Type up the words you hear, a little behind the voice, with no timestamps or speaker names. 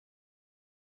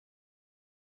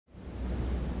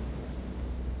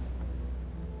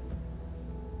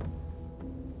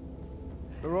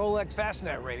Rolex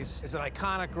Fastnet Race is an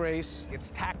iconic race. It's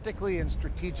tactically and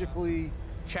strategically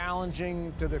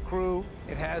challenging to the crew.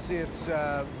 It has its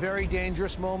very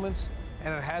dangerous moments,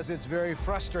 and it has its very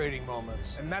frustrating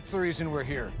moments, and that's the reason we're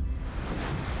here.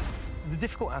 The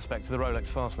difficult aspect of the Rolex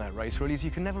Fastnet Race really is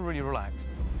you can never really relax.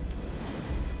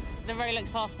 The Rolex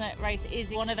Fastnet Race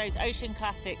is one of those ocean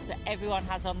classics that everyone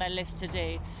has on their list to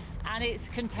do, and it's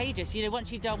contagious. You know, once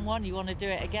you've done one, you want to do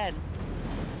it again.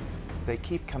 They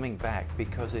keep coming back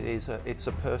because it's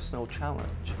a personal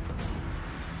challenge.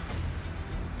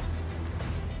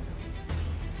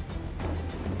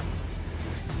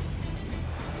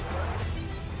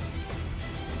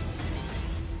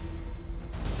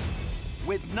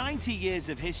 With 90 years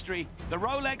of history, the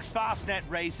Rolex Fastnet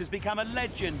Race has become a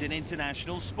legend in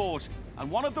international sport and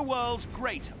one of the world's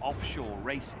great offshore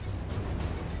races.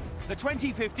 The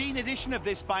 2015 edition of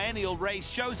this biennial race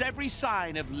shows every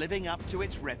sign of living up to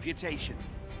its reputation.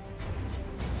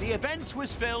 The event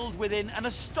was filled within an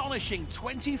astonishing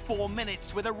 24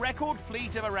 minutes with a record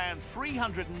fleet of around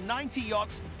 390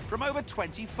 yachts from over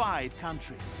 25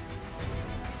 countries.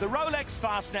 The Rolex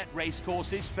Fastnet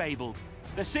Racecourse is fabled.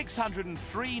 The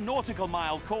 603 nautical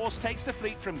mile course takes the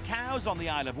fleet from Cowes on the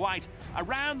Isle of Wight,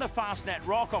 around the Fastnet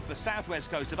Rock off the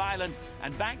southwest coast of Ireland,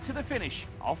 and back to the finish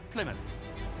off Plymouth.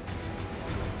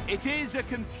 It is a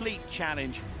complete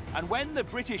challenge, and when the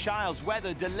British Isles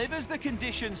weather delivers the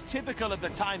conditions typical of the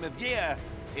time of year,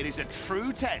 it is a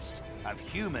true test of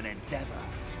human endeavour.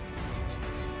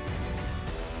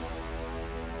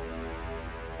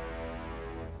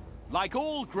 Like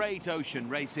all great ocean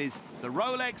races, the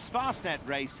Rolex Fastnet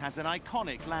Race has an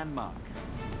iconic landmark.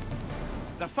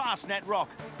 The Fastnet Rock,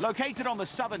 located on the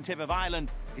southern tip of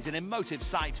Ireland, is an emotive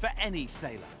sight for any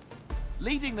sailor.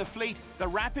 Leading the fleet, the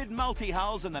Rapid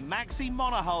multi-hulls and the Maxi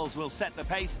monohulls will set the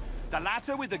pace, the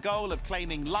latter with the goal of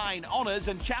claiming line honours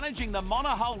and challenging the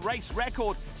monohull race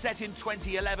record set in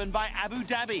 2011 by Abu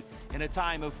Dhabi in a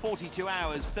time of 42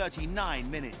 hours, 39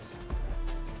 minutes.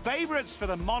 Favourites for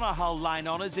the monohull line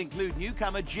honours include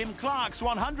newcomer Jim Clark's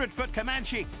 100-foot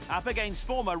Comanche up against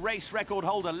former race record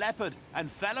holder Leopard and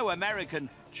fellow American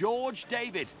George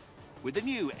David with the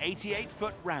new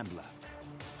 88-foot Rambler.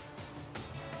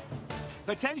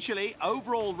 Potentially,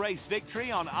 overall race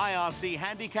victory on IRC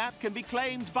handicap can be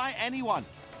claimed by anyone.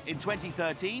 In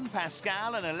 2013,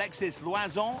 Pascal and Alexis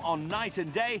Loison on night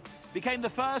and day became the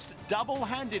first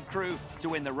double-handed crew to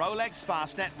win the Rolex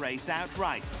Fastnet Race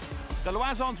outright. The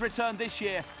Loisons returned this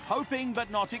year, hoping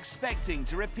but not expecting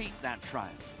to repeat that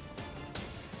triumph.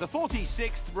 The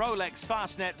 46th Rolex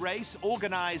Fastnet Race,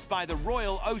 organised by the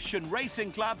Royal Ocean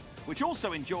Racing Club, which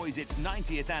also enjoys its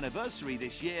 90th anniversary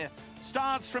this year,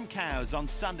 starts from Cowes on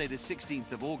Sunday the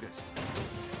 16th of August.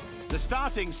 The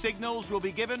starting signals will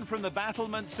be given from the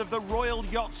battlements of the Royal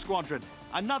Yacht Squadron,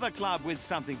 another club with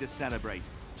something to celebrate.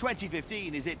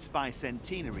 2015 is its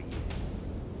bicentenary year.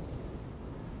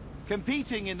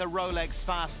 Competing in the Rolex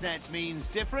Fastnet means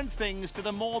different things to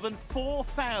the more than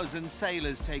 4,000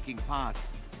 sailors taking part.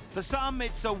 For some,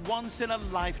 it's a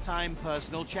once-in-a-lifetime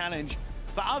personal challenge.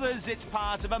 For others, it's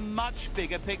part of a much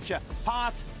bigger picture,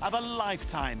 part of a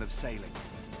lifetime of sailing.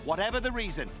 Whatever the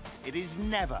reason, it is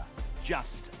never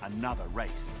just another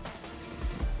race.